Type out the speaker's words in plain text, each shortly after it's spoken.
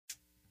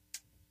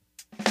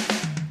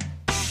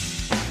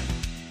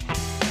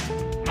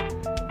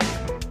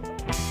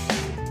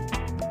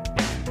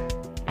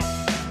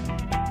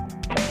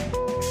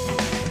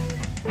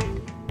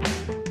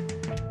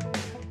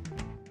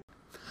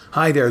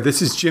Hi there,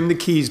 this is Jim the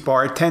Keys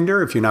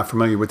Bartender. If you're not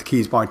familiar with the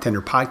Keys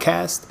Bartender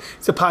podcast,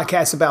 it's a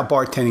podcast about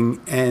bartending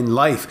and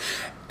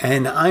life.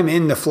 And I'm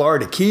in the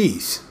Florida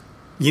Keys.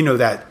 You know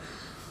that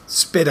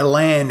spit of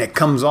land that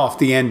comes off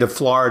the end of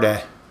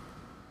Florida.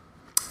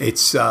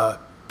 It's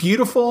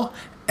beautiful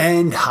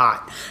and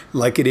hot,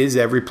 like it is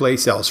every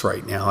place else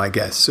right now, I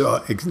guess.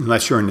 So,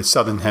 unless you're in the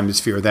southern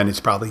hemisphere, then it's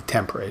probably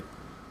temperate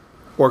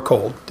or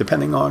cold,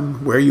 depending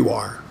on where you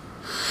are.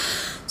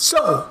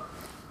 So,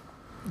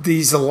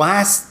 these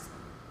last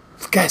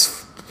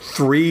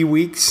 3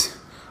 weeks,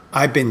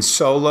 I've been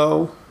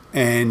solo,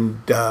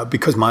 and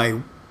because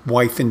my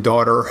wife and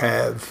daughter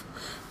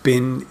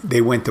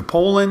they went to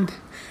Poland,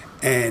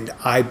 and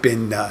I've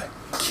been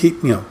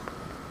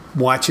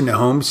watching the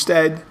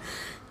homestead,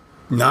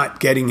 not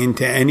getting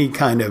into any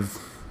kind of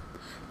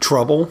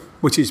trouble,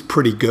 which is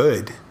pretty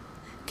good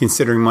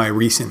considering my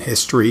recent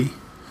history,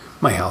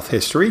 my health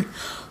history.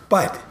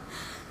 But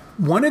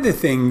one of the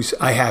things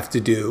I have to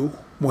do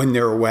when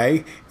they're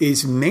away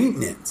is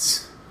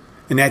maintenance.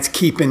 And that's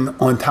keeping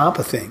on top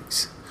of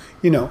things.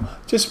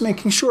 Just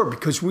making sure,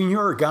 because when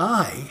you're a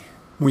guy,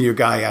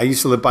 I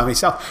used to live by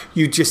myself,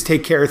 you just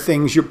take care of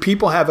things. Your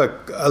people have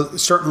a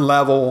certain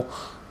level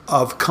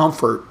of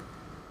comfort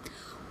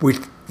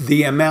with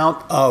the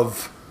amount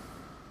of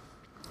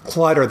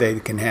clutter they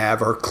can have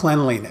or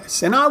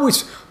cleanliness. And I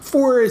was,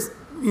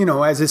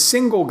 as a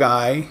single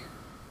guy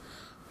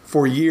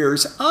for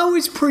years, I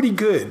was pretty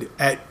good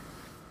at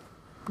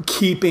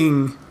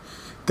keeping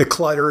the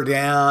clutter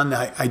down.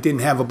 I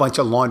didn't have a bunch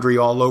of laundry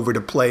all over the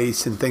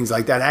place and things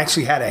like that. I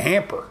actually had a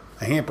hamper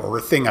or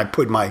a thing I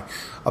put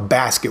a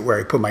basket where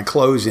I put my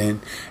clothes in,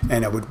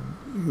 and I would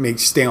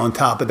stay on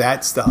top of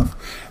that stuff.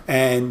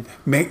 And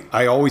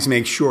I always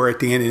make sure at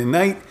the end of the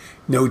night,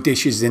 no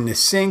dishes in the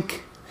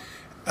sink.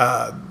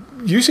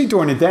 Usually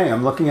during the day,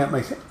 I'm looking at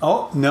my thing.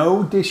 Oh,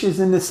 no dishes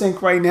in the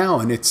sink right now,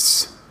 and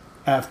it's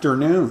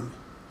afternoon.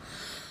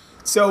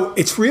 So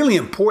it's really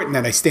important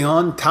that I stay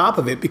on top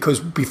of it, because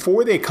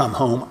before they come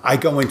home, I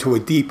go into a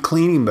deep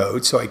cleaning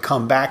mode. So I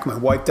come back, my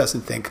wife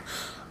doesn't think,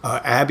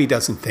 Abby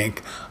doesn't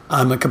think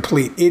I'm a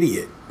complete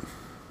idiot.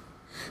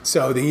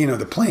 So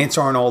the plants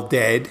aren't all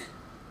dead,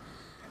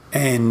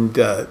 and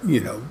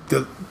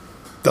the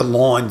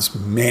lawn's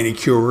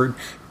manicured,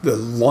 the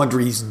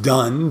laundry's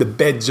done, the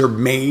beds are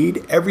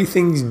made,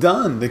 everything's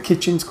done, the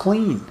kitchen's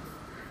clean.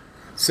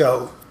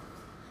 So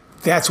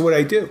that's what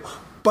I do.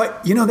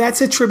 But that's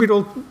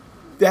attributable.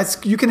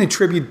 You can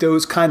attribute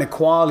those kind of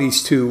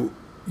qualities to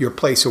your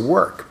place of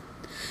work.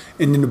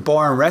 And in the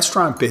bar and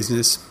restaurant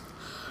business,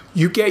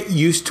 you get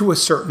used to a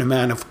certain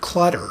amount of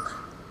clutter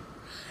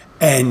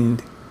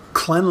and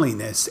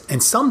cleanliness.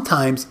 And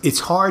sometimes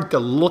it's hard to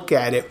look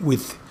at it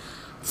with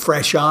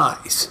fresh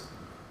eyes.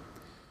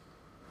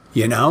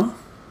 You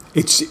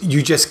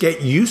just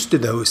get used to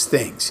those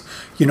things.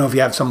 If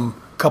you have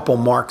some couple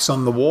marks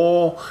on the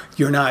wall,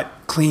 you're not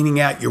cleaning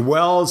out your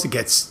wells, it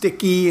gets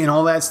sticky and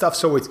all that stuff.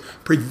 So it's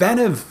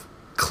preventive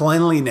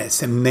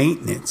cleanliness and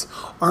maintenance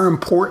are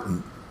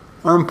important.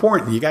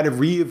 You got to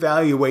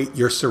reevaluate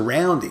your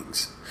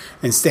surroundings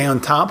and stay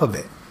on top of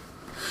it.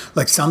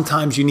 Like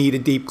sometimes you need a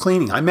deep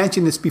cleaning. I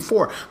mentioned this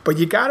before, but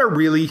you got to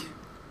really,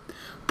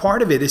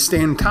 part of it is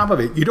staying on top of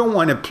it. You don't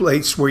want a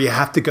place where you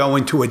have to go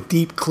into a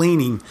deep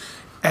cleaning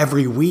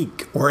every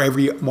week or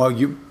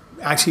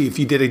actually, if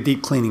you did a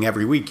deep cleaning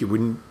every week, it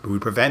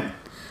would prevent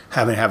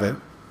having to have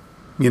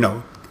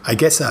I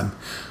guess I'm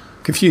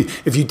confused.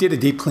 If you did a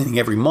deep cleaning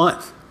every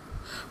month,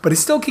 but it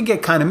still can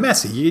get kind of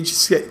messy.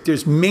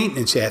 There's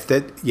maintenance you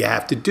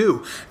have to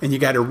do, and you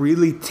got to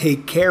really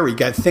take care. You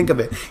got to think of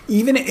it.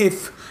 Even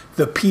if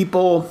the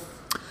people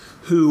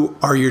who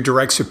are your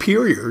direct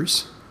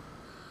superiors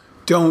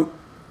don't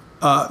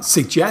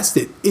suggest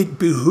it, it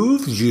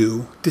behooves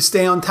you to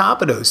stay on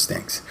top of those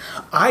things.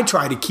 I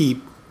try to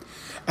keep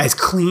as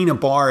clean a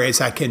bar as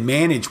I can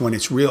manage when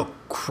it's real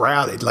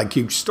crowded. Like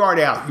you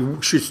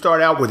should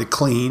start out with it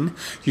clean.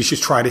 You should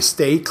try to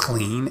stay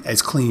clean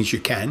as you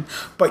can.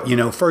 But,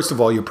 first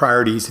of all, your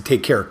priority is to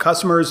take care of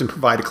customers and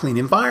provide a clean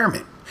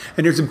environment.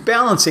 And there's a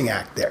balancing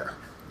act there.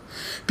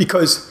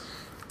 Because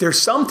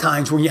there's some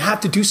times when you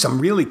have to do some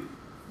really,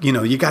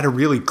 you got to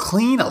really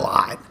clean a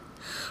lot.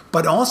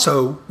 But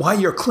also, while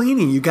you're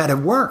cleaning, you got to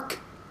work.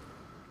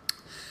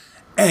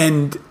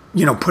 And,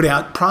 put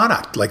out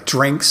product like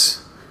drinks,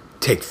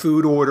 take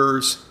food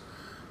orders,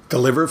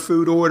 deliver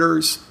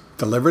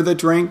the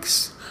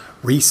drinks,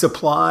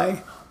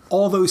 resupply,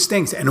 all those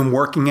things. And then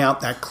working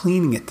out that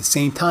cleaning at the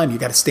same time. You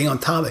got to stay on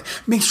top of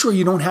it. Make sure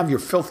you don't have your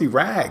filthy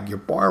rag, your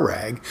bar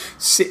rag,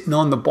 sitting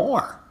on the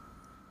bar.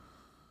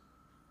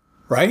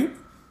 Right?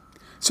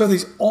 So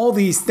there's all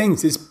these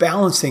things, this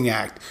balancing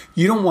act.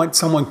 You don't want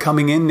someone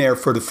coming in there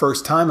for the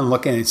first time and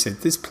looking and saying,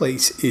 this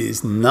place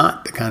is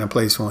not the kind of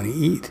place I want to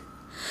eat.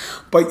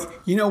 But,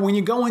 when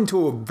you go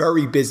into a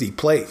very busy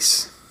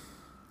place,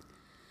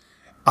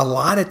 a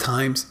lot of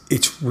times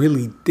it's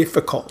really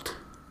difficult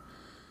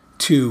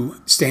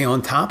to stay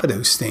on top of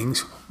those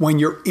things when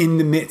you're in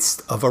the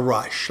midst of a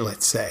rush,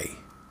 let's say.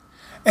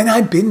 And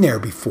I've been there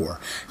before.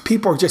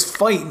 People are just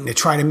fighting to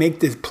try to make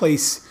this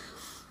place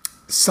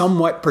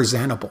somewhat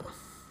presentable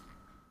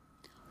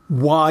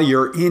while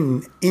you're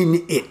in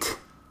it.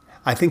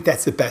 I think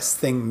that's the best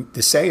thing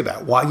to say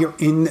about it. While you're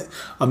in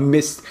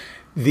amidst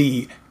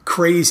the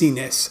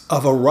craziness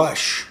of a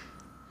rush.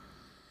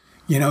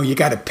 You know, you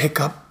got to pick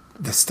up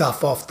the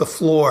stuff off the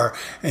floor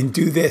and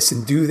do this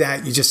and do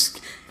that.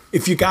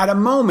 If you got a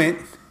moment,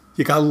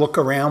 you got to look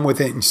around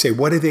with it and say,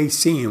 what are they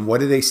seeing?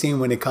 What are they seeing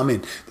when they come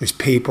in? There's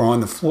paper on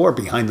the floor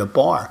behind the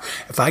bar.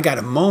 If I got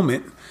a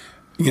moment,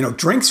 you know,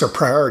 drinks are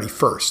priority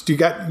first. You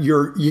got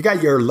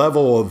your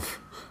level of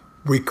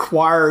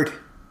required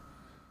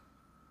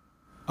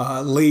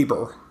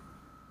labor.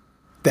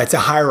 That's a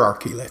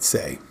hierarchy, let's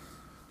say.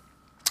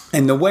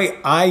 And the way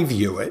I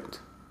view it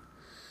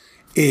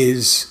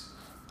is,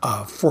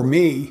 for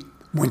me,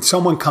 when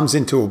someone comes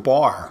into a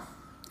bar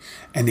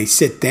and they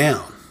sit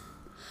down,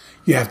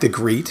 you have to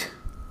greet,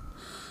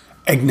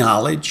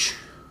 acknowledge,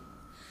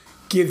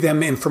 give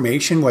them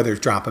information, whether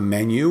it's drop a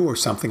menu or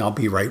something, I'll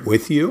be right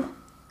with you,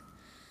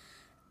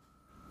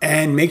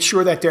 and make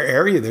sure that their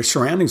area, their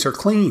surroundings are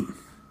clean.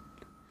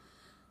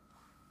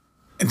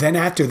 And then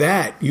after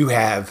that, you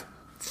have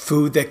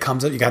food that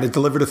comes up. You got to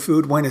deliver the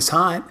food when it's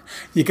hot.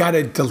 You got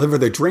to deliver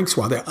the drinks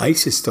while the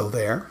ice is still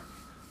there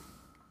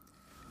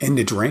in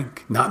the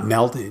drink, not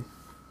melted.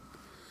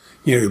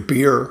 You know,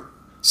 beer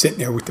sitting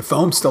there with the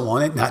foam still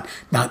on it,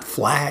 not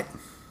flat.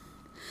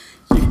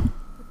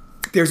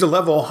 There's a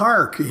level of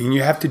hierarchy, and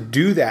you have to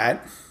do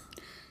that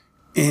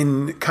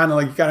in kind of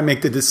like you got to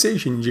make the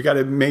decisions. You got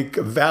to make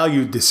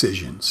valued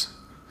decisions.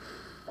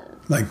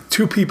 Like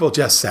 2 people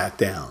just sat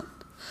down.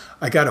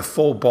 I got a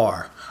full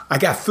bar. I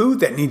got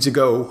food that needs to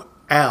go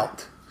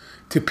out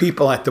to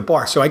people at the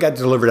bar, so I got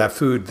to deliver that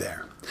food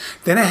there.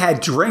 Then I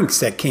had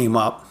drinks that came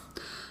up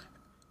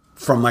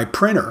from my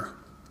printer,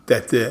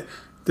 that the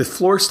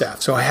floor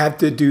staff, so I had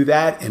to do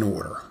that in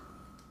order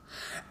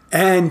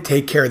and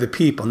take care of the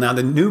people. Now,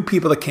 the new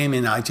people that came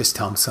in, I just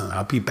tell them, son,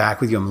 I'll be back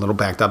with you. I'm a little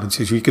backed up. And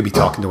says, you could be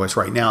talking to us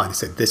right now. And I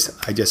said,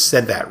 I just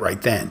said that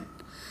right then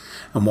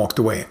and walked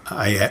away.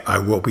 I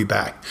will be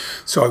back.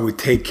 So I would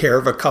take care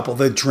of a couple of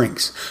the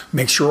drinks,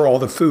 make sure all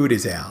the food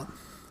is out,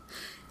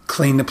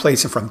 clean the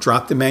place in front,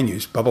 drop the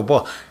menus, blah, blah,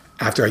 blah.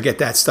 After I get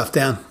that stuff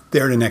down,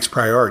 they're the next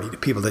priority. The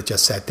people that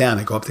just sat down,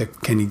 I go up there,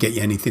 can you get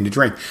you anything to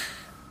drink?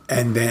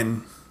 And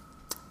then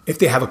if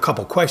they have a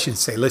couple questions,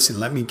 say, listen,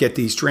 let me get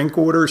these drink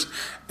orders,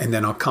 and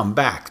then I'll come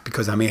back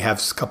because I may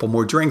have a couple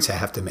more drinks I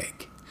have to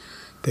make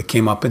that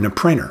came up in the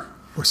printer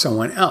or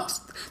someone else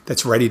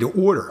that's ready to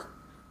order.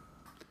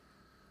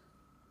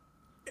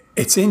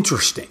 It's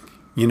interesting.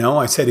 You know,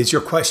 I said, is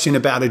your question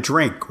about a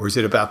drink or is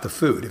it about the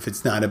food? If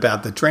it's not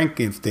about the drink,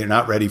 if they're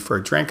not ready for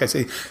a drink, I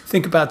say,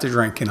 think about the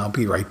drink and I'll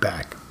be right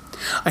back.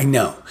 I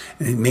know,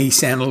 and it may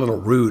sound a little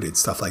rude and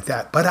stuff like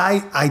that, but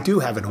I do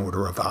have an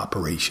order of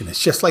operation.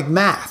 It's just like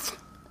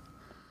math,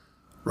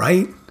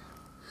 right?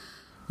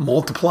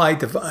 Multiply,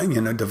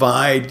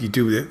 divide, you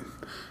do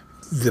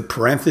the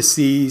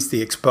parentheses,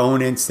 the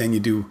exponents, then you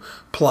do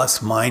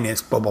plus,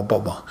 minus, blah, blah, blah,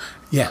 blah.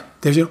 Yeah,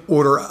 there's an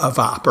order of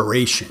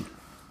operation.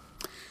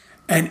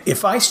 And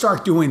if I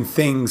start doing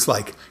things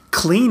like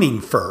cleaning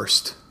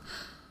first,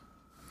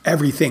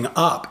 everything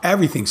up,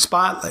 everything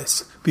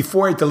spotless,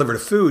 before I deliver the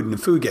food, and the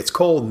food gets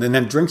cold, and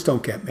then drinks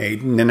don't get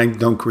made, and then I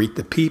don't greet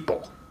the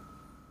people.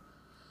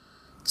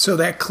 So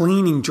that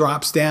cleaning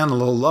drops down a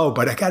little low,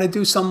 but I got to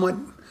do somewhat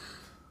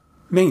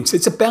means.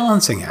 It's a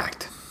balancing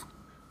act.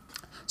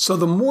 So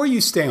the more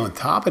you stay on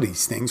top of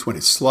these things when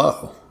it's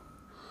slow,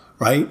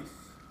 right?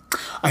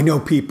 I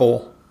know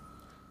people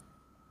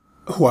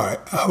who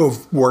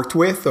I've worked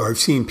with, or I've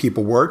seen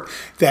people work,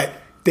 that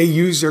they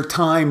use their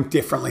time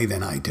differently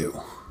than I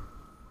do.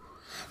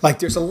 Like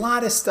there's a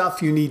lot of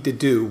stuff you need to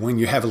do when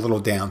you have a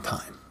little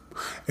downtime.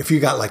 If you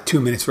got like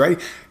 2 minutes ready,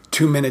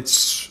 2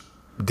 minutes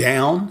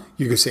down,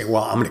 you can say,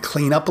 well, I'm going to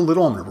clean up a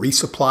little. I'm going to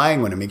resupply. I'm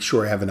going to make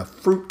sure I have enough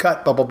fruit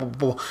cut, blah, blah, blah,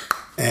 blah.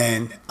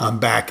 And I'm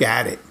back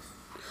at it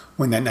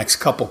when that next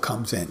couple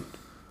comes in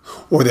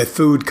or the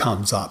food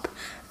comes up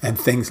and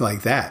things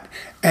like that.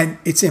 And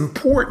it's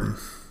important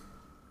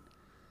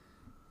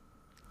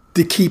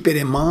to keep it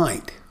in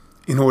mind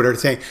in order to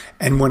say,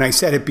 and when I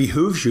said it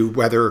behooves you,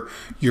 whether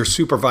your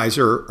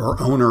supervisor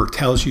or owner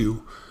tells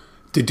you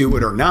to do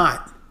it or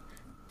not,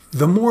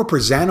 the more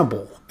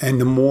presentable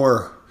and the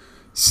more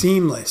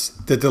seamless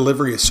the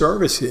delivery of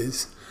service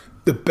is,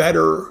 the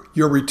better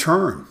your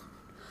return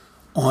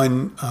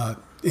on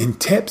in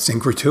tips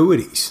and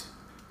gratuities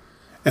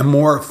and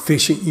more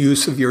efficient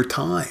use of your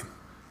time.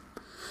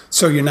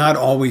 So you're not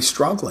always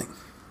struggling.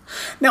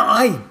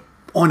 Now,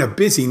 on a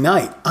busy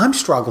night, I'm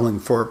struggling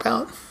for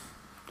about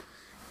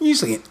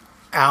usually an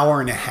hour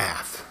and a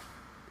half.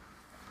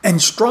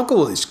 And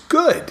struggle is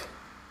good.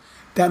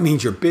 That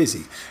means you're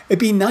busy. It'd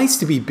be nice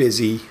to be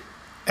busy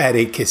at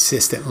a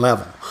consistent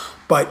level.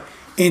 But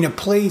in a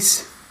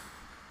place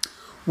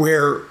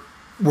where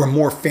we're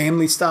more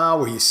family style,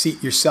 where you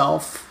seat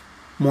yourself,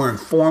 more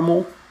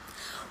informal,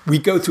 we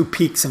go through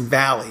peaks and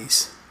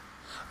valleys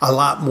a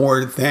lot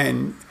more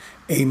than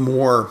a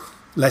more,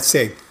 let's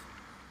say,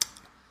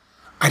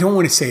 I don't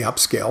want to say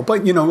upscale, but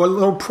a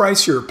little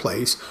pricier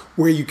place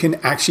where you can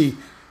actually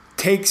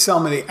take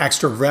some of the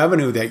extra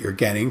revenue that you're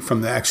getting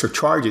from the extra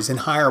charges and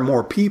hire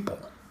more people.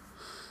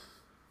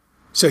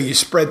 So you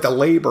spread the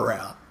labor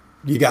out.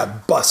 You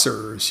got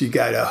bussers, you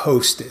got a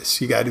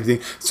hostess,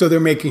 so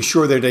they're making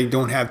sure that they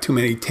don't have too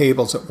many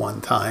tables at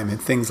one time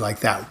and things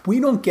like that.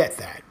 We don't get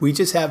that. We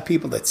just have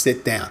people that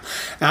sit down.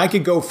 And I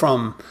could go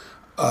from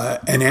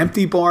an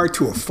empty bar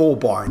to a full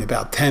bar in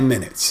about 10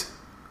 minutes.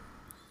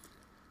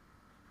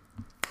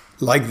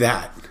 Like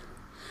that.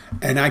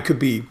 And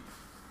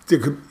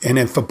and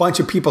if a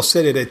bunch of people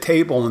sit at a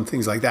table and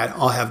things like that,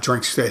 I'll have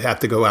drinks that have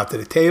to go out to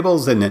the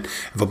tables. And then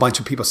if a bunch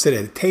of people sit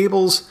at the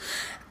tables,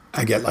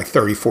 I get like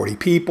 30, 40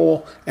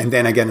 people, and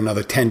then I get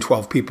another 10,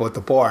 12 people at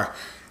the bar.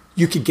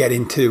 You could get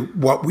into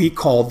what we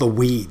call the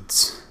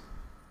weeds.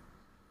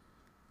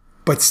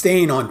 But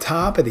staying on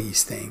top of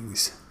these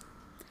things,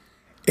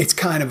 it's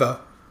kind of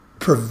a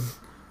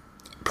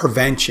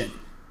prevention.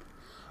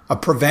 A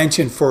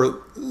prevention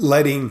for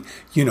letting,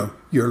 your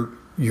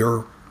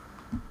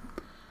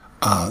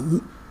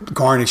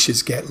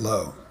garnishes get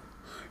low.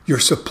 Your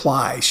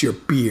supplies, your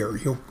beer,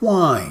 your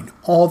wine,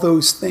 all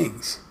those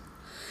things.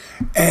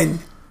 And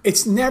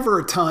it's never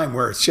a time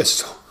where it's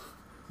just,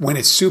 when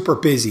it's super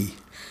busy,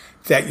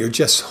 that you're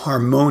just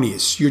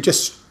harmonious. You're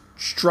just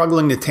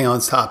struggling to stay on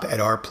top at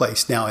our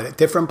place. Now, at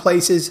different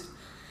places,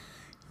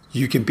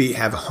 you can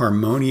have a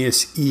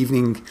harmonious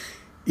even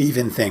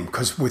thing.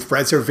 Because with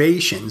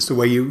reservations, the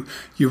way you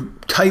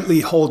tightly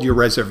hold your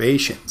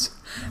reservations,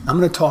 I'm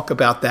going to talk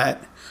about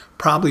that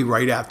probably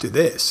right after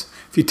this.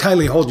 If you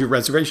tightly hold your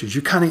reservations,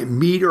 you kind of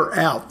meter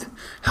out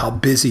how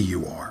busy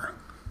you are.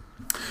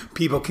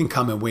 People can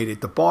come and wait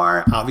at the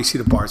bar.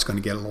 Obviously, the bar is going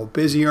to get a little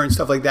busier and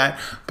stuff like that,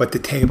 but the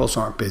tables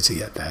aren't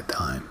busy at that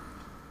time.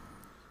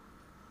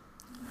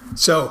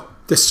 So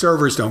the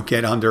servers don't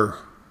get under,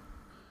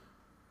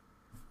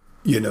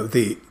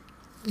 they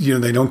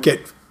don't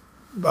get,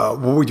 what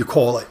would you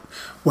call it?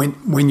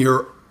 When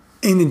you're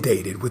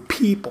inundated with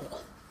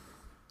people.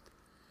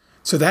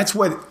 So that's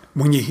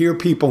when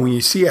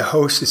you see a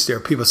hostess there,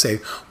 people say,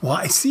 well,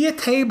 I see a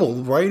table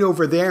right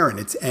over there and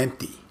it's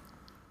empty.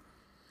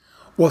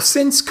 Well,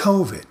 since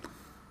COVID,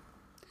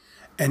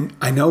 and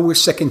I know we're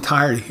sick and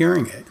tired of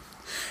hearing it,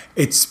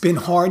 it's been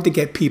hard to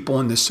get people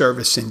in the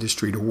service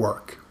industry to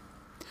work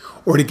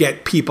or to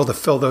get people to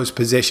fill those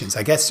positions.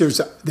 I guess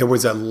there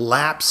was a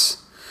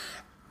lapse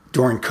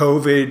during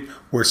COVID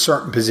where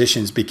certain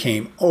positions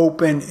became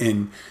open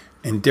in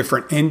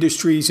different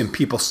industries and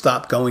people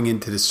stopped going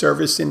into the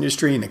service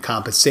industry and the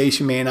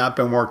compensation may not have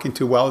been working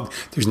too well.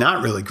 There's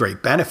not really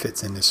great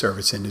benefits in the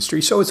service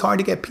industry, so it's hard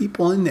to get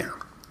people in there.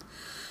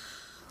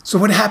 So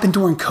what happened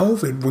during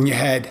COVID when you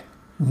had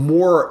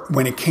more,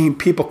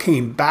 people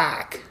came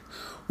back,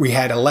 we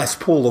had a less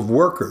pool of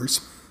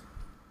workers.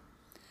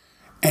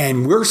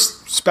 And we're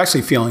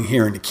especially feeling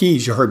here in the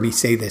Keys, you heard me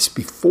say this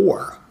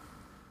before,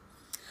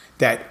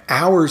 that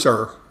hours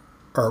are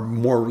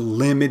more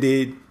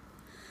limited.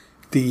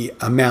 The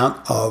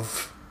amount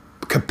of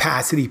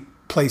capacity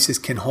places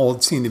can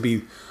hold seem to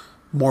be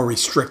more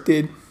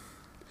restricted.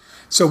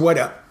 So what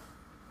a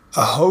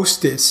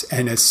hostess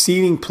and a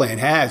seating plan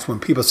has, when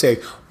people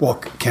say, well,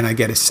 can I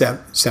get a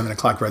 7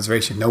 o'clock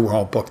reservation? No, we're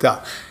all booked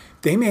up.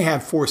 They may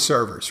have 4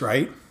 servers,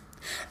 right?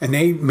 And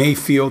they may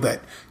feel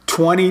that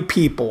 20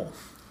 people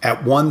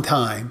at one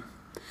time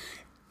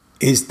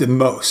is the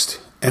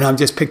most. And I'm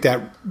just picked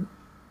that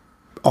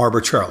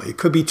arbitrarily. It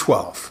could be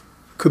 12,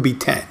 could be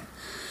 10.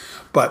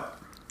 But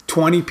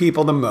 20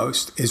 people the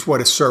most is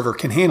what a server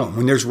can handle.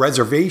 When there's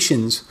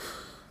reservations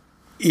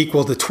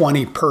equal to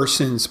 20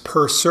 persons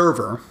per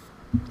server,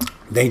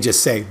 they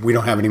just say, we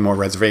don't have any more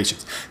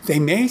reservations. They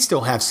may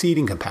still have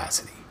seating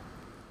capacity.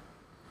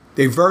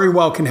 They very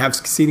well can have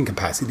seating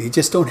capacity. They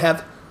just don't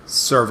have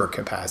server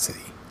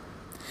capacity.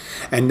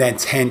 And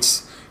that's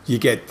hence you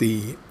get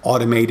the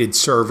automated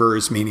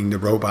servers, meaning the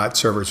robot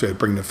servers that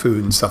bring the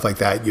food and stuff like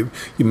that. You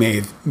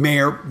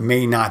may or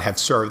may not have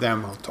served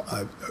them or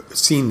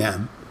seen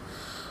them.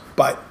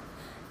 But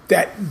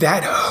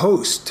that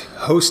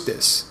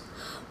hostess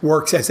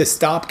works as a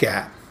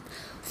stopgap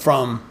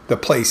from the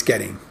place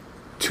getting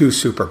too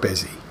super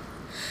busy.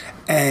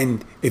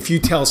 And if you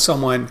tell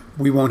someone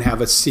we won't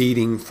have a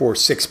seating for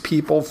 6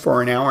 people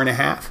for an hour and a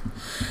half,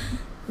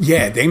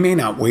 yeah, they may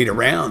not wait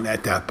around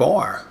at that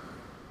bar.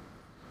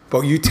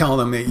 But you tell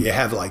them that you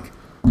have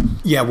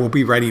we'll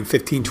be ready in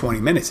 15, 20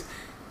 minutes.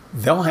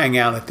 They'll hang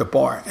out at the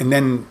bar. And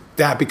then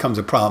that becomes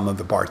a problem of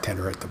the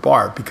bartender at the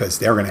bar because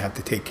they're going to have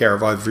to take care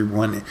of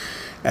everyone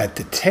at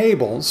the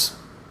tables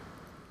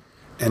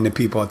and the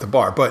people at the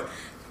bar. But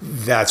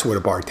that's what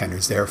a bartender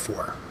is there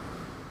for.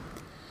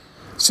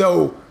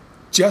 So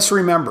just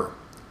remember,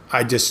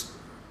 I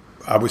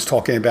was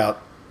talking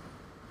about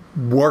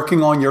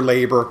working on your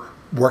labor,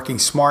 working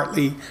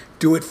smartly.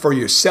 Do it for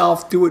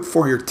yourself. Do it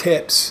for your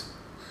tips.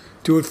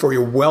 Do it for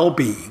your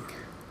well-being.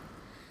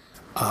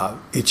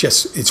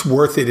 It's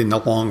worth it in the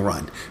long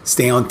run.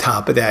 Stay on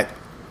top of that,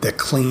 the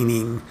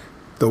cleaning,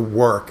 the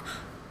work,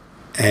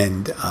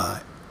 and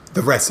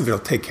the rest of it will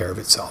take care of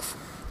itself.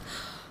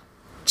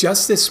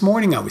 just this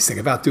morning, I was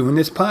thinking about doing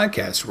this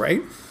podcast,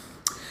 right?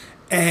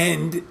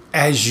 And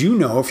as you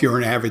know, if you're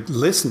an avid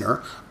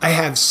listener, I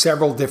have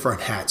several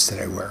different hats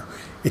that I wear.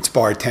 It's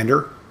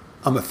bartender.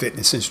 I'm a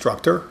fitness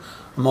instructor.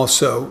 I'm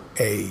also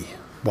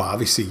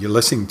obviously you're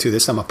listening to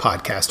this, I'm a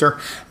podcaster.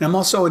 And I'm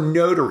also a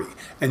notary.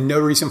 And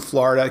notaries in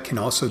Florida can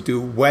also do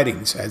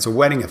weddings as a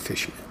wedding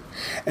officiant.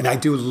 And I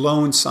do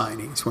loan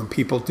signings when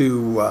people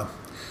do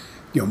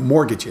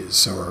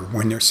mortgages, or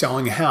when they're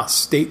selling a house,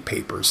 state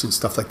papers and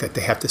stuff like that,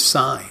 they have to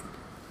sign.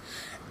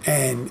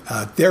 And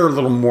they're a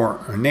little more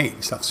ornate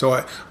and stuff.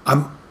 So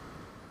I'm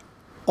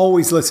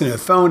always listening to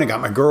the phone. I got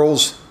my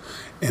girls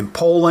in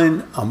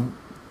Poland. I'm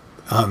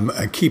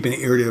keeping an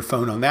ear to the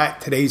phone on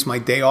that. Today's my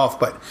day off,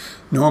 but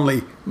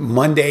normally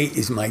Monday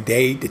is my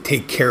day to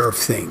take care of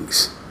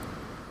things.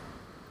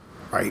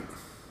 Right?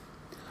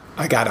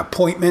 I got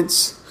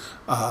appointments.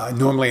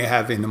 Normally I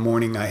have in the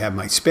morning, I have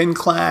my spin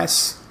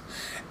class.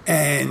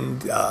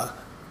 And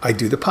I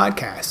do the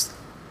podcast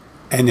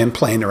and then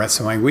plan the rest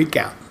of my week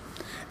out.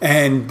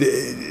 And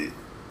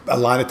a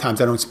lot of times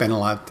I don't spend a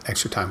lot of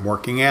extra time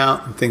working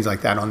out and things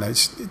like that on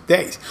those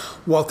days.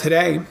 Well,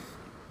 today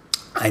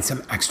I had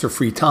some extra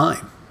free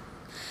time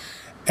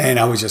and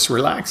I was just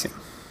relaxing.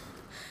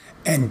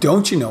 And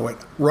don't you know it,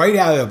 right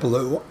out of the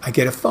blue, I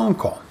get a phone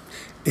call.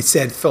 It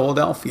said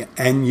Philadelphia.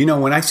 And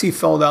when I see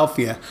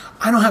Philadelphia,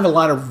 I don't have a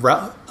lot of,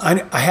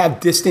 I have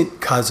distant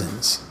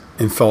cousins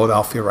in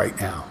Philadelphia right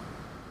now.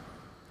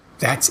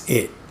 That's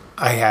it.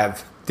 I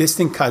have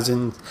distant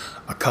cousins,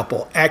 a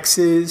couple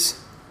exes.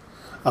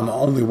 I'm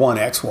only one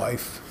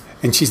ex-wife,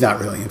 and she's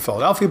not really in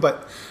Philadelphia,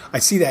 but I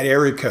see that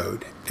area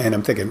code, and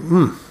I'm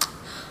thinking,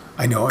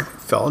 I know it.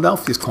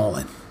 Philadelphia's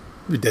calling.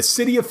 The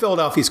city of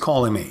Philadelphia is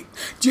calling me.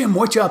 Jim,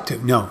 what you up to?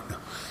 No.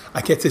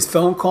 I get this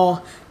phone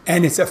call,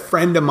 and it's a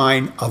friend of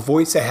mine, a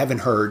voice I haven't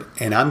heard,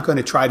 and I'm going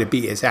to try to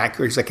be as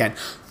accurate as I can.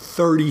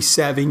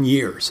 37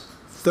 years.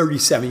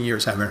 37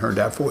 years I haven't heard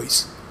that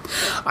voice.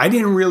 I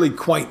didn't really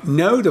quite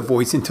know the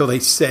voice until they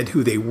said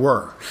who they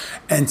were.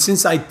 And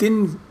since they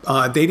didn't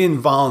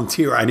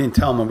volunteer, I didn't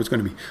tell them I was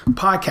going to be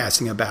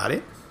podcasting about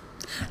it.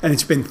 And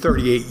it's been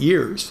 38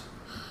 years.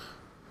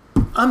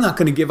 I'm not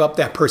going to give up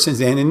that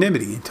person's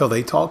anonymity until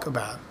they talk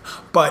about it.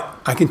 But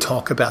I can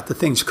talk about the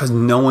things because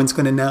no one's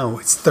going to know.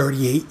 It's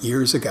 38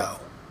 years ago.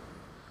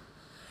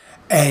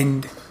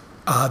 And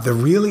the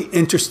really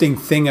interesting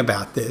thing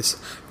about this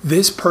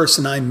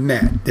person I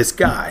met, this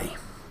guy,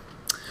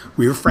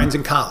 we were friends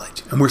in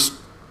college. And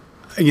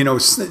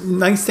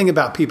nice thing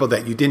about people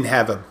that you didn't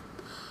have a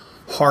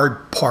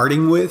hard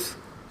parting with,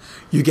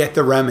 you get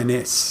to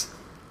reminisce.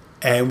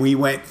 And we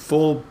went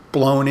full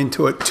blown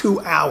into it, 2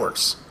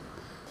 hours,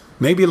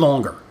 maybe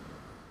longer.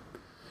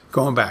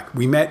 Going back,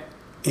 we met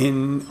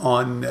in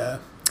our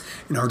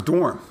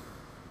dorm.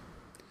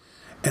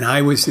 And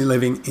I was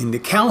living in the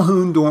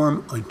Calhoun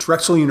dorm on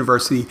Drexel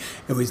University.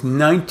 It was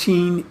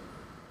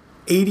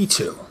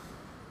 1982.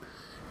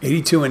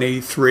 82 and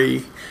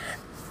 83.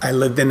 I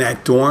lived in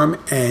that dorm,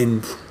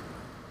 and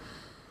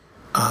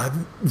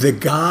the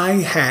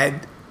guy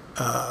had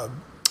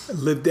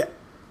lived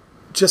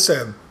just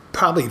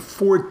probably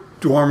 4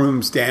 dorm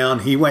rooms down.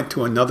 He went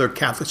to another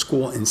Catholic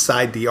school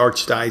inside the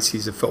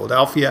Archdiocese of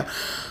Philadelphia.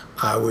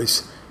 I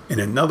was in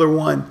another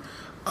one.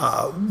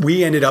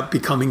 We ended up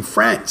becoming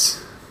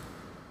friends.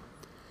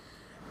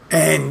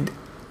 And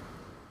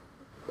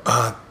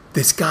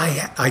this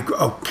guy, I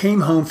came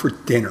home for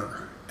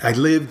dinner. I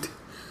lived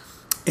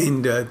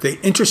in the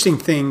interesting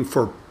thing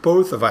for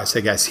both of us, I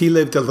guess, he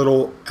lived a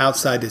little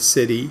outside the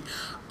city.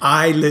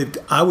 I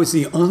was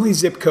the only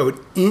zip code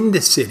in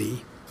the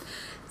city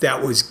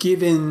that was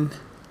given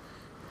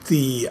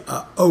the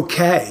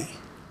okay,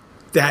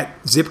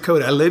 that zip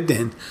code I lived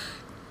in,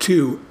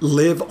 to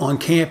live on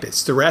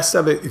campus. The rest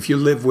of it, if you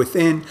live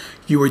within,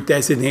 you were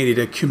designated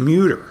a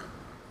commuter.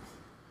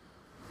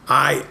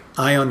 I,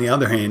 on the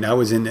other hand, I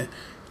was in the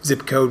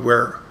zip code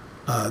where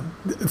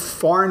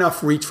far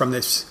enough reach from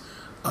this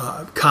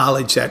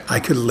college that I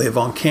could live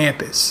on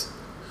campus,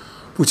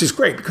 which is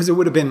great because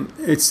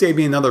it saved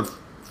me another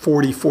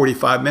 40,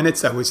 45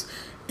 minutes. I was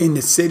in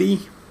the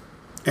city,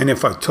 and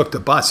if I took the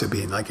bus, it'd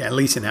be like at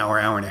least an hour,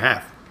 hour and a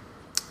half.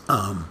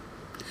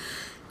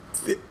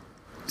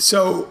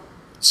 So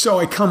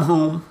I come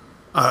home,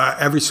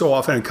 every so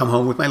often I'd come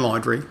home with my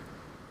laundry.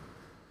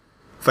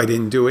 If I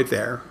didn't do it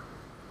there,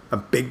 a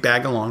big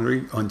bag of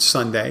laundry on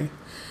Sunday,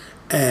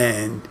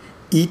 and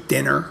eat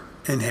dinner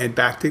and head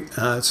back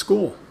to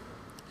school.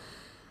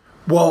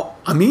 Well,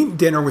 I'm eating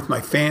dinner with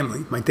my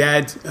family. My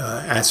dad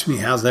asked me,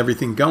 how's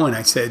everything going?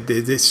 I said,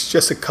 this is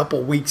just a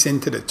couple weeks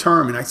into the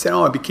term. And I said,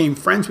 I became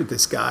friends with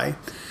this guy,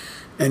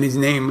 and his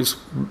name was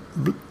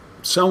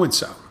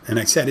so-and-so. And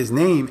I said his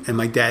name, and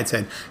my dad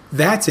said,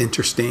 that's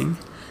interesting.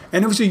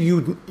 And it was a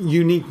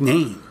unique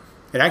name.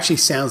 It actually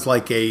sounds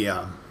like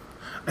a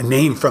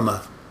name from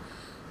a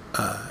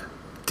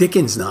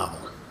Dickens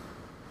novel,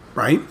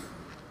 right?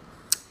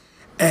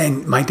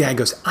 And my dad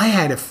goes, I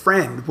had a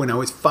friend when I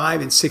was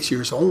 5 and 6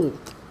 years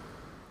old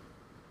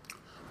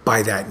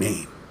by that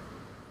name.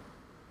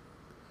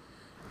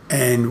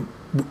 And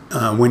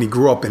when he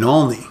grew up in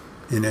Olney,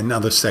 in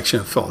another section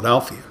of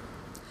Philadelphia.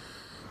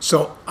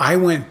 So I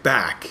went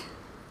back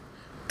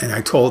and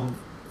I told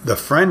the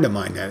friend of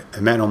mine that I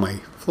met on my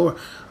floor,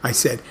 I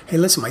said, hey,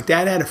 listen, my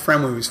dad had a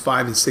friend when he was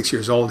 5 and 6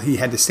 years old. He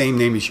had the same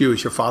name as you.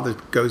 As your father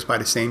goes by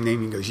the same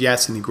name? He goes,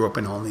 yes, and he grew up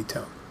in Olney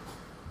too.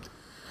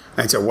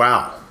 I said,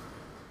 wow,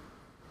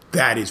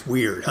 that is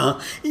weird, huh?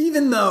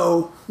 Even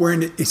though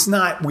it's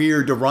not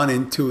weird to run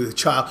into the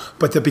child,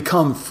 but to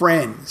become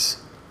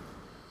friends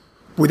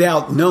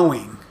without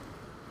knowing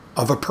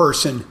of a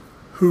person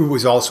who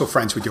was also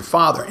friends with your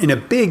father in a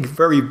big,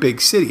 very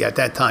big city. At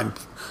that time,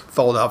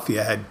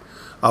 Philadelphia had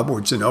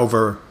upwards and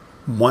over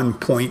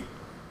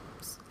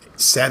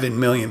 1.7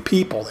 million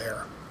people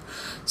there.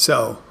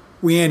 So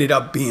we ended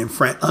up being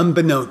friends,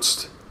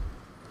 unbeknownst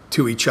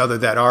to each other,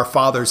 that our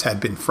fathers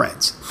had been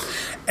friends.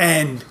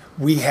 And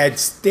we had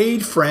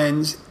stayed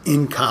friends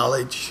in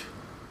college.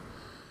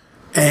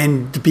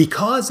 And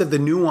because of the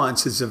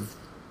nuances of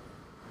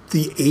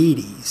the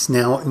 80s,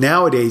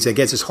 nowadays, I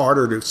guess it's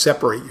harder to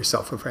separate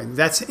yourself from friends.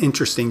 That's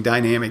interesting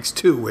dynamics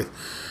too, with,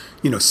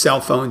 cell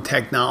phone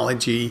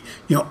technology,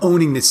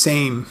 owning the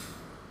same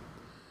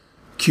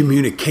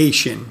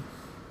communication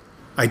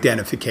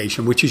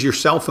identification, which is your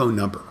cell phone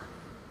number.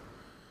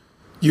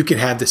 You could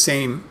have the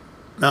same.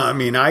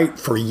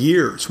 For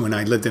years when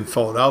I lived in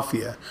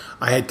Philadelphia,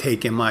 I had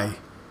taken my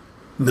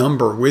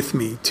number with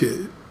me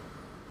to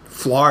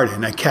Florida,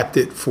 and I kept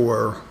it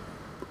for,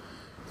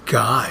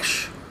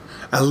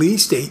 at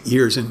least 8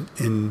 years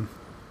in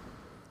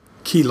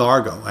Key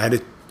Largo. I had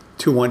a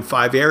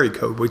 215 area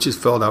code, which is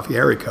Philadelphia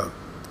area code.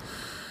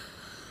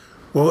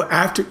 Well,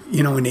 after,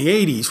 in the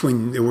 80s,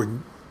 when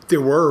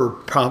there were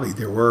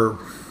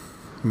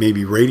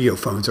maybe radio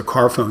phones or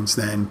car phones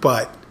then,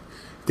 but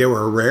they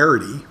were a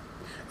rarity.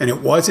 And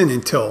it wasn't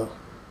until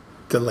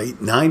the late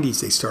 90s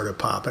they started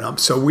popping up.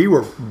 So we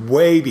were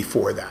way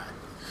before that.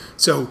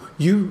 So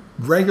you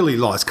regularly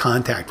lost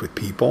contact with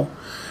people.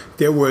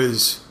 There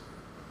was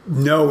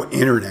no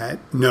internet,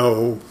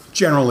 no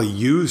generally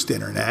used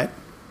internet.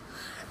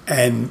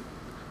 And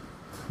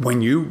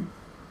when you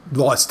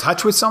lost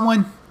touch with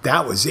someone,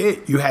 that was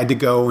it. You had to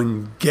go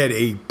and get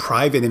a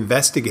private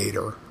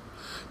investigator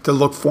to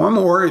look for them.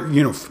 Or,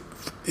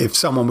 if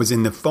someone was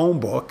in the phone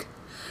book,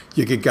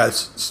 you could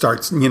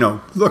start,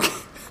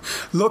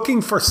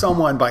 looking for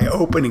someone by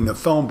opening the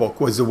phone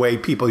book was the way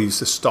people used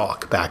to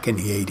stalk back in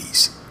the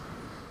 80s.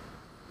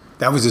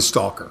 That was a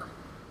stalker.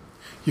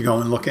 You go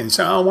and look and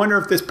say, I wonder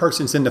if this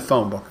person's in the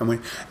phone book.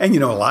 A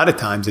lot of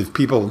times if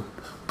people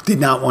did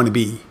not want to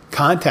be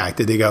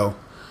contacted, they go,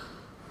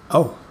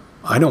 oh,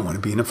 I don't want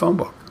to be in a phone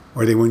book.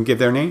 Or they wouldn't give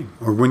their name,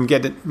 or wouldn't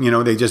get it.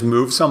 They just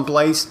move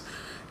someplace,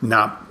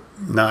 not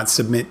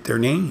submit their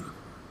name.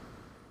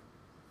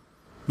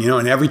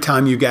 And every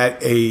time you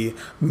got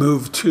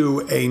move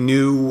to a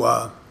new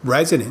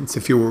residence,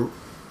 if you were,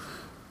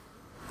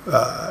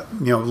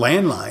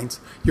 landlines,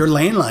 your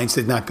landlines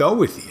did not go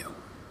with you.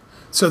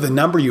 So the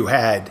number you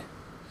had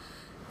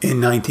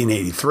in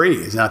 1983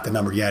 is not the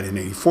number you had in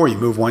 84. You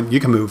move one, you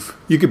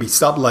could be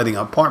subletting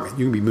an apartment.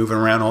 You can be moving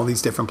around all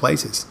these different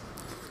places.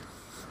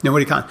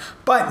 Nobody can.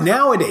 But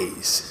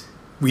nowadays,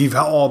 we've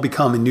all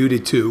become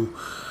inured to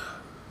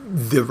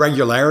the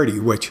regularity,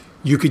 which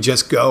you could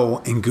just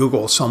go and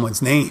Google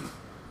someone's name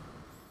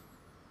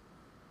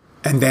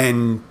and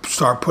then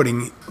start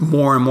putting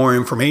more and more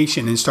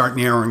information and start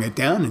narrowing it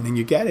down, and then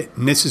you get it.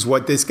 And this is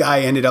what this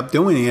guy ended up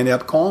doing. He ended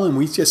up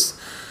calling.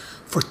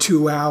 For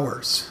 2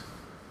 hours.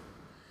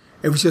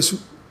 It was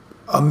just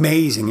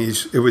amazing.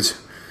 It was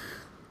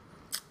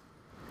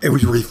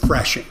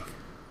refreshing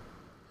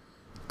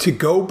to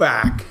go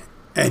back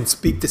and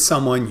speak to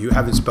someone you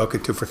haven't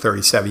spoken to for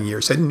 37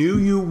 years, that knew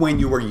you when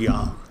you were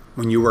young,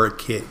 when you were a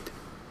kid.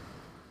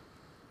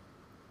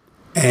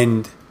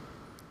 And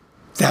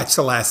that's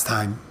the last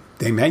time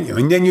they met you.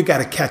 And then you got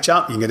to catch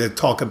up. You got to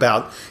talk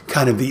about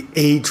kind of the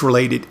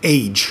age-related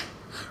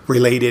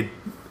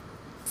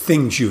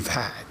things you've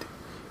had.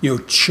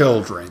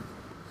 Children,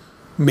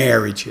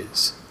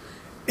 marriages,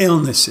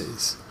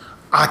 illnesses,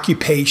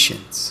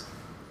 occupations,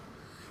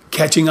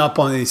 catching up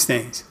on these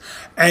things.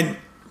 And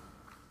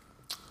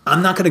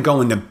I'm not going to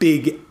go into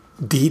big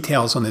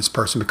details on this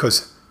person,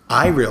 because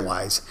I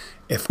realize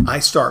if I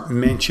start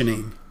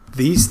mentioning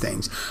these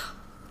things,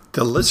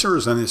 the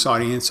listeners on this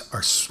audience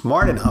are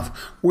smart enough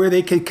where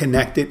they can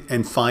connect it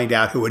and find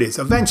out who it is.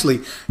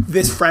 Eventually,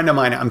 this friend of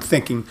mine, I'm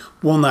thinking,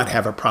 will not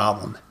have a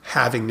problem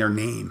having their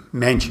name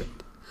mentioned.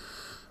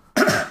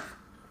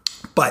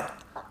 But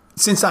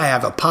since I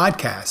have a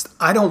podcast,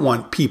 I don't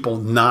want people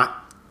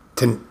not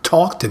to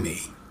talk to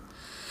me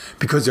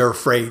because they're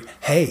afraid,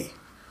 hey,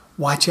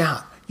 watch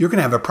out. You're going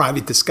to have a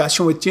private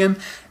discussion with Jim,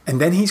 and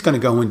then he's going to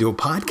go and do a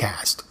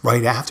podcast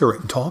right after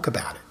it and talk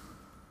about it,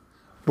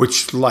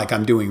 which like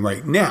I'm doing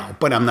right now,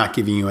 but I'm not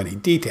giving you any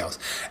details.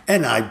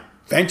 And I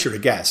venture to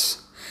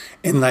guess,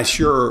 unless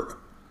you're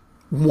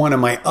one of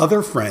my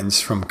other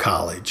friends from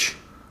college,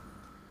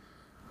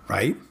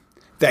 right,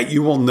 that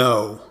you will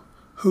know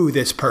who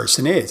this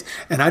person is.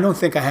 And I don't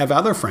think I have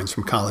other friends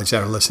from college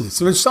that are listening.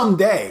 So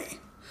someday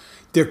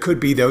there could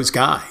be those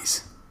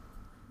guys.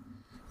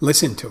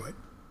 Listen to it.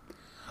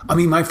 I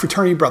mean, my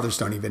fraternity brothers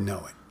don't even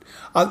know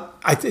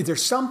it.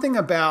 There's something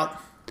about,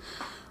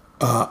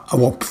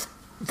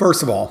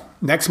 first of all,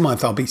 next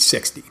month I'll be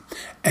 60.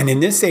 And in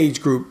this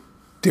age group,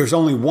 there's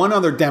only one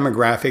other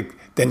demographic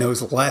that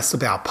knows less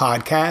about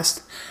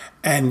podcasts,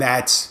 and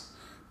that's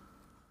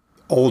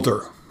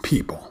older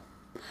people.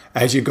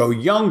 As you go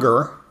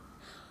younger,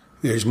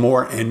 there's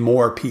more and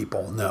more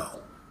people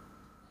know,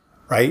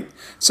 right?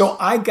 So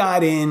I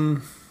got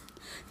in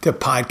to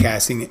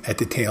podcasting at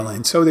the tail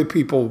end, so that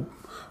people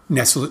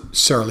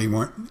necessarily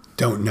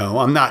don't know.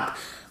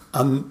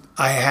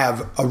 I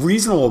have a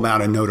reasonable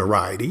amount of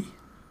notoriety,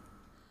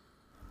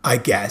 I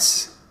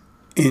guess,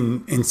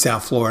 in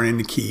South Florida and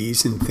the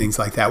Keys and things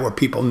like that, where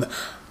people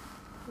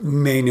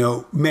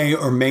may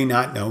or may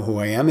not know who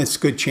I am. It's a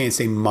good chance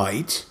they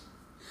might.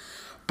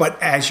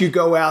 But as you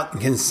go out in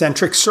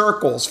concentric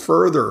circles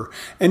further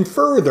and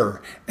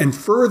further and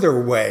further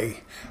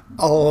away,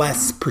 a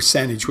less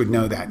percentage would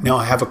know that. Now,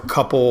 I have a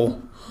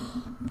couple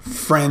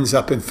friends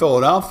up in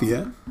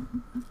Philadelphia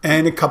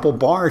and a couple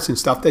bars and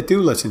stuff that do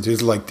listen.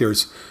 There's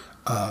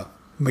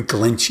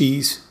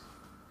McGlinchey's,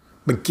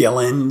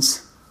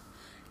 McGillen's.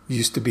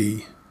 Used to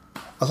be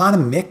a lot of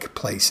Mick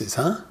places,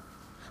 huh?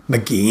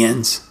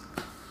 McGeehan's.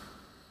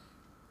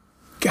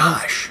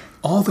 Gosh,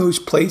 all those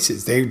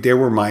places, they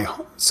were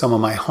some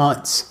of my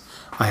haunts.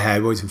 I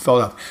had was in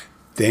Philadelphia.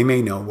 They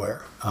may know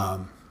where,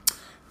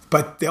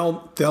 but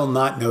they'll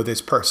not know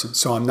this person.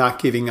 So I'm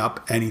not giving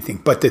up anything.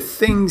 But the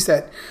things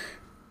that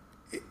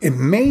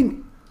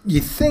you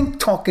think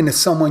talking to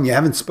someone you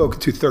haven't spoken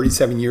to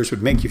 37 years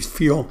would make you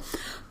feel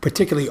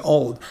particularly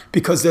old,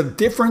 because the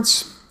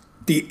difference,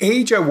 the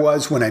age I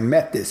was when I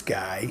met this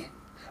guy,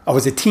 I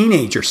was a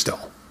teenager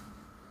still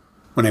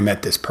when I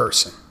met this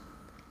person.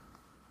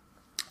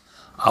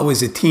 I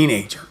was a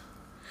teenager,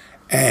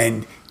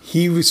 and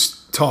he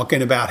was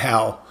talking about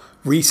how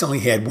recently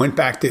he had went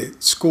back to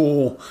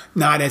school,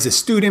 not as a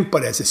student,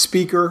 but as a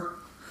speaker,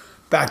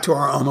 back to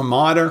our alma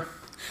mater.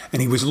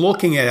 And he was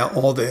looking at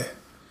all the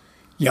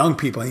young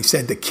people, and he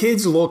said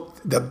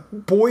the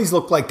boys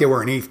looked like they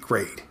were in 8th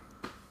grade.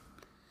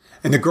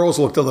 And the girls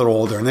looked a little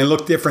older, and they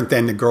looked different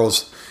than the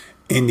girls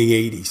in the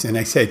 80s. And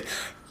I said,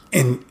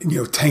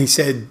 he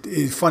said,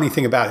 the funny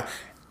thing about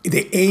it,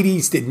 the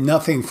 80s did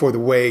nothing for the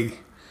way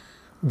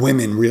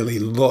women really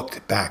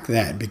looked back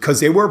then, because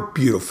they were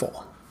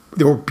beautiful.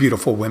 There were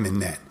beautiful women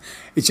then.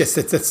 It's just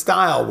that the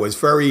style was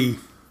very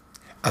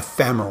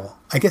ephemeral.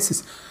 I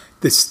guess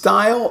the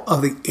style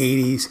of the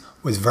 80s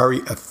was very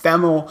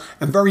ephemeral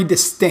and very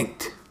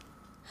distinct,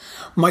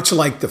 much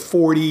like the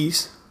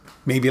 40s,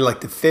 maybe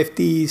like the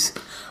 50s,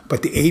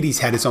 but the 80s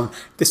had its own.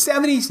 The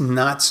 70s,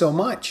 not so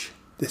much.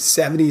 The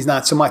 70s,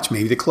 not so much.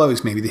 Maybe the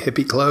clothes, maybe the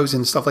hippie clothes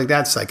and stuff like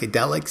that,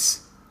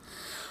 psychedelics.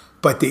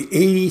 But the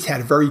 80s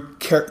had a very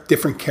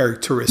different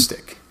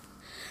characteristic.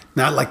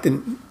 Not like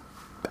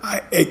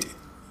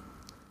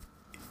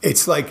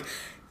it's like,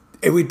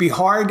 it would be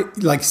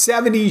hard, like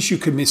 70s you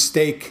could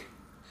mistake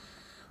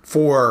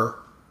for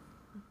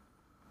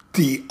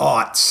the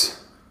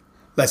aughts,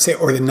 let's say,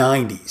 or the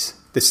 90s.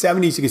 The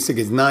 70s you could stick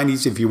as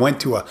 90s. If you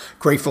went to a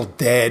Grateful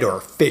Dead or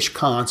a Fish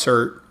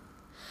concert,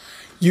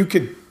 you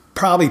could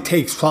probably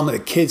take some of the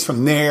kids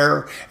from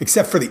there,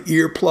 except for the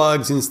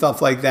earplugs and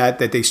stuff like that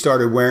they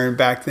started wearing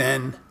back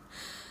then.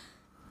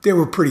 They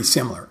were pretty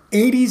similar.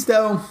 80s,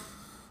 though,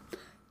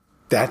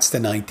 that's the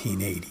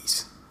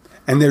 1980s.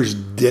 And there's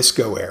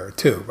disco era,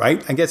 too,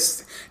 right? I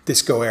guess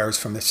disco era is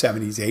from the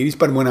 70s, 80s.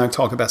 But when I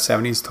talk about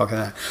 70s, talking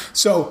about that.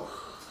 So,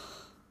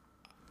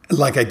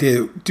 like I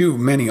do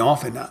many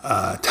often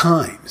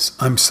times,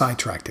 I'm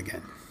sidetracked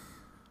again.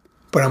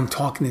 But I'm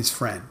talking to his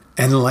friend.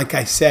 And like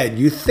I said,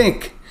 you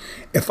think,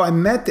 if I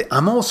met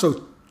I'm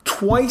also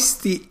twice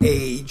the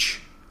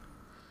age,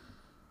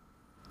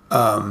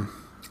 I'm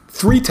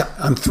 3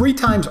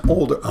 times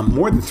older, I'm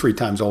more than 3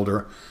 times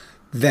older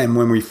than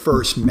when we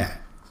first met.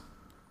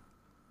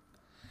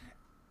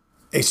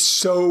 It's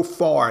so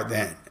far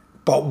then.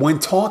 But when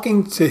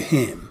talking to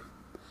him,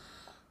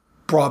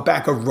 brought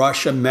back a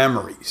rush of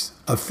memories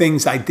of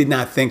things I did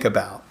not think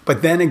about.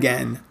 But then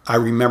again, I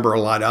remember a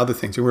lot of other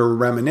things. We were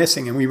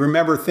reminiscing, and we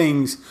remember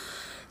things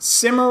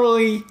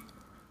similarly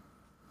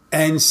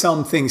and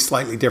some things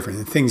slightly different,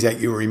 the things that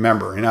you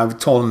remember. And I've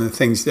told him the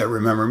things that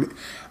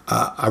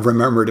I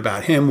remembered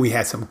about him. We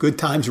had some good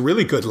times,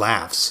 really good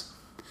laughs.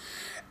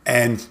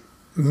 And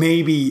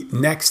maybe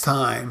next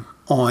time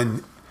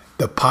on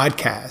the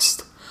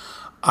podcast,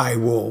 I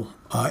will,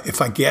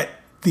 if I get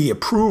the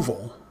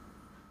approval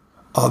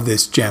of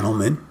this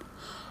gentleman,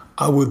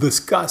 I will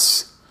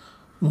discuss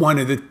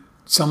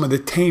some of the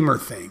tamer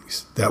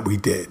things that we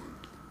did.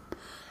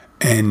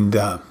 And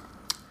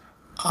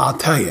I'll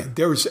tell you,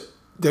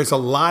 there's a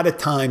lot of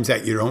times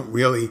that you don't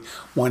really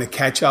want to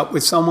catch up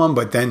with someone,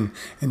 but then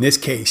in this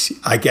case,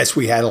 I guess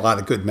we had a lot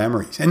of good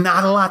memories and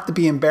not a lot to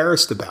be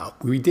embarrassed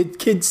about. We did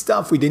kid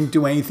stuff. We didn't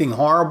do anything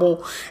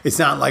horrible. It's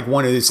not like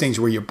one of those things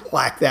where you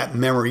black that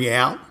memory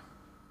out.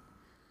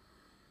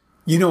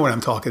 You know what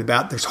I'm talking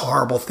about. There's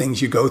horrible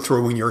things you go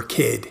through when you're a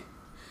kid.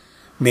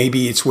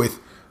 Maybe it's with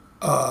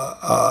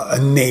a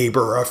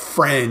neighbor, a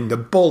friend, a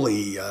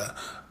bully, a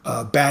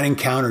bad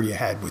encounter you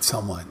had with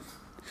someone.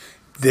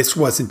 This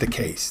wasn't the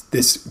case.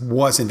 This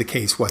wasn't the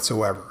case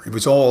whatsoever. It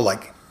was all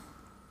like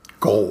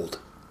gold.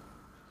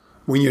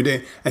 When you're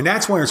there, and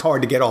that's when it's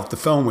hard to get off the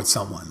phone with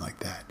someone like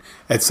that.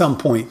 At some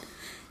point,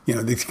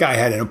 this guy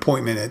had an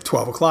appointment at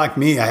 12 o'clock.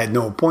 Me, I had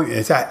no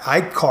appointment.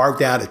 I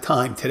carved out a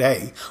time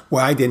today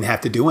where I didn't have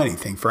to do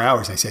anything for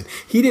hours. I said,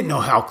 he didn't know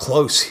how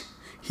close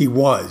he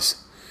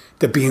was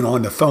to being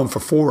on the phone for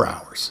 4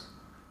 hours.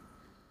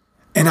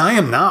 And I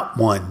am not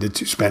one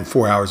to spend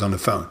 4 hours on the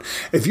phone.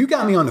 If you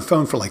got me on the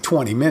phone for like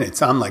 20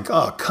 minutes, I'm like,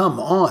 oh, come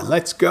on,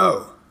 let's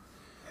go.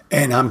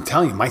 And I'm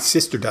telling you, my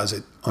sister does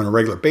it on a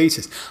regular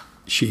basis.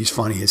 She's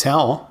funny as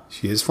hell.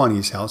 She is funny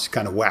as hell. She's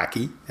kind of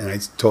wacky. And I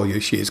told you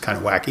she is kind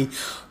of wacky.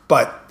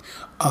 But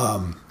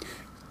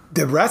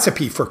the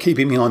recipe for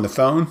keeping me on the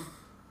phone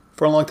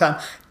for a long time,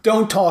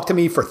 don't talk to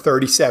me for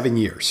 37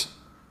 years.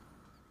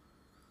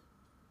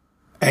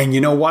 And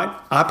you know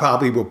what? I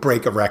probably will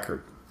break a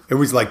record. It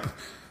was like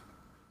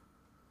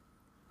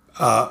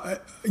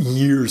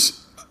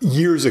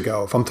years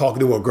ago. If I'm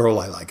talking to a girl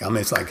I like,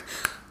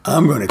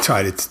 I'm going to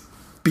try to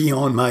be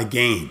on my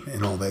game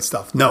and all that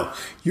stuff. No,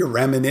 you're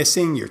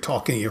reminiscing. You're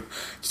talking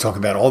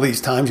about all these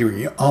times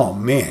oh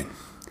man,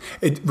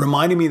 it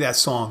reminded me of that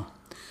song,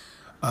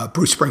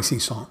 Bruce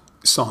Springsteen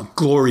song,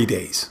 Glory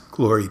Days.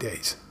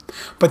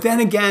 But then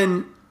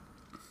again,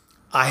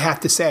 I have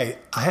to say,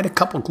 I had a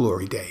couple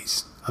glory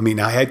days. I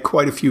mean, I had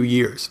quite a few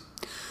years.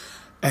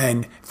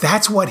 And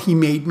that's what he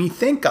made me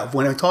think of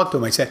when I talked to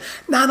him. I said,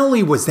 not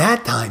only was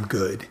that time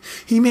good,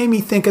 he made me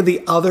think of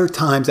the other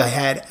times I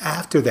had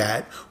after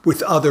that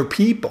with other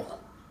people.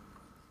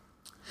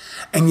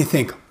 And you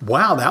think,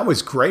 wow, that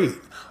was great.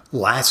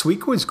 Last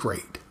week was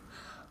great.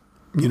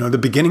 The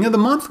beginning of the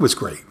month was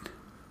great.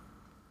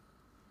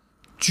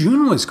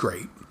 June was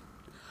great.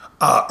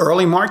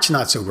 Early March,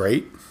 not so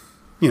great.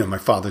 My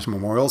father's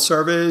memorial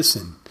service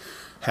and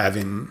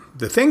having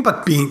the thing,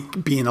 but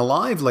being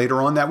alive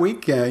later on that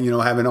week,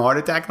 having a heart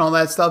attack and all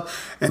that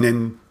stuff, and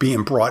then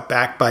being brought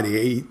back by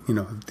the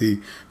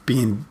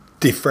being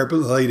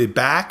defibrillated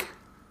back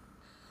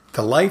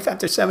to life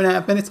after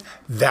 7.5 minutes.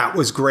 That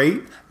was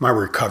great. My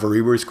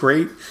recovery was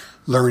great.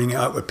 Learning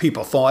out what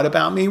people thought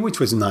about me, which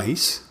was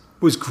nice,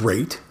 was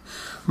great.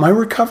 My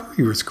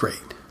recovery was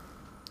great.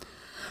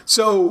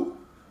 So,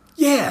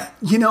 yeah,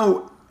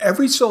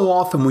 every so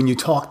often when you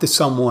talk to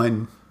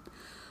someone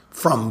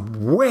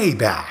from way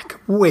back,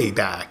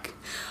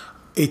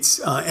 it's,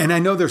 and I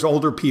know there's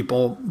older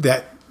people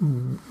that,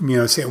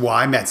 say, well,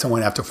 I met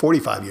someone after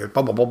 45 years,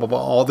 blah, blah, blah, blah, blah,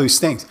 all those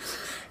things.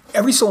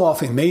 Every so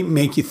often it may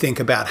make you think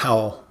about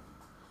how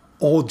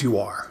old you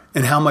are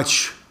and how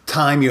much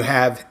time you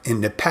have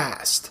in the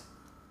past.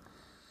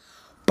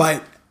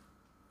 But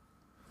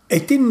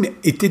it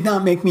did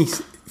not make me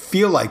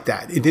feel like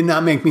that. It did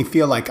not make me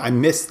feel like I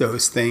missed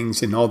those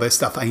things and all that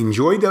stuff. I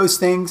enjoyed those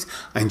things.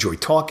 I enjoy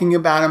talking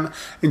about them.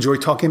 I enjoy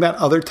talking about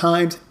other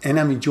times. And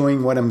I'm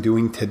enjoying what I'm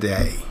doing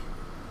today.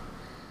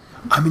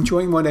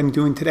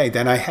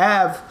 Then I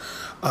have,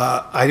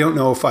 I don't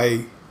know if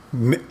I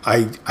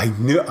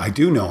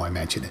do know I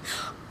mentioned it.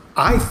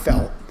 I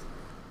felt,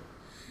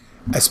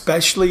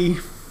 especially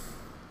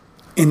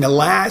in the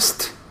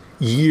last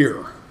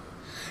year,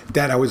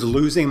 that I was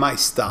losing my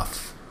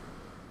stuff.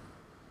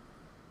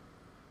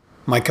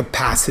 My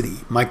capacity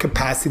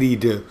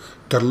to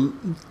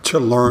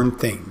learn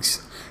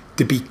things,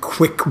 to be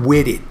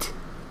quick-witted.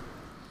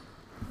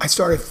 I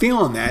started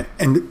feeling that,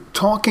 and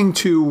talking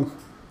to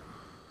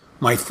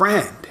my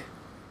friend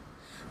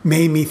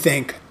made me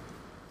think,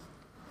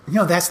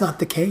 that's not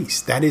the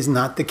case. That is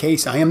not the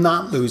case. I am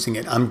not losing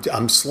it.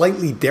 I'm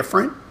slightly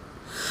different.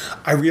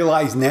 I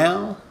realize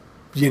now,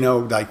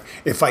 like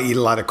if I eat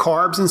a lot of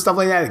carbs and stuff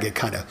like that, I get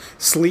kind of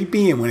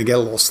sleepy, and when I get a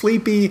little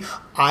sleepy,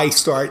 I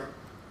start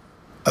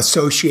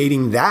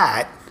associating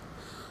that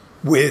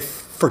with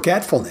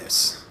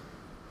forgetfulness.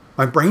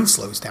 My brain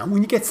slows down.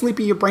 When you get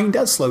sleepy, your brain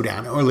does slow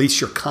down, or at least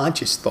your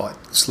conscious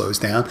thought slows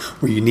down,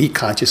 where you need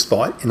conscious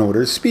thought in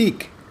order to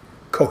speak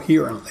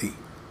coherently.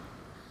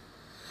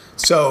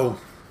 So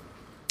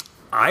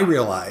I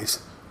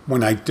realize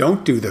when I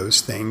don't do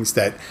those things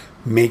that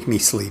make me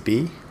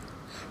sleepy,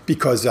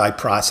 because I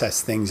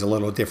process things a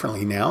little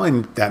differently now,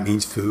 and that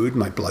means food,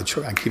 my blood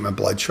sugar. I keep my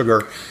blood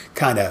sugar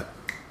kind of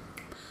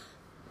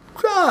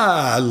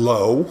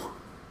low,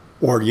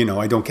 or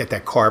I don't get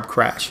that carb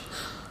crash.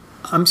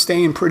 I'm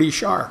staying pretty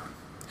sharp,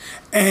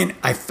 and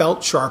I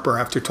felt sharper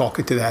after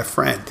talking to that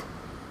friend,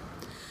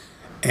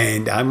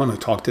 and I'm going to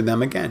talk to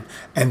them again.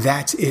 And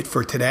that's it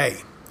for today.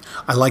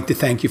 I'd like to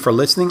thank you for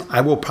listening.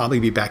 I will probably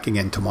be back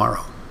again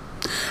tomorrow,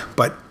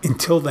 but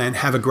until then,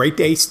 have a great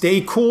day.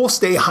 Stay cool,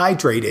 stay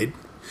hydrated,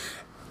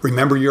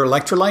 remember your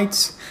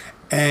electrolytes,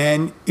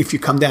 and if you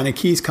come down to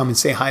Keys, come and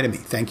say hi to me.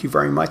 Thank you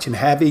very much, and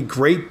have a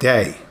great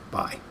day.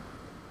 Bye.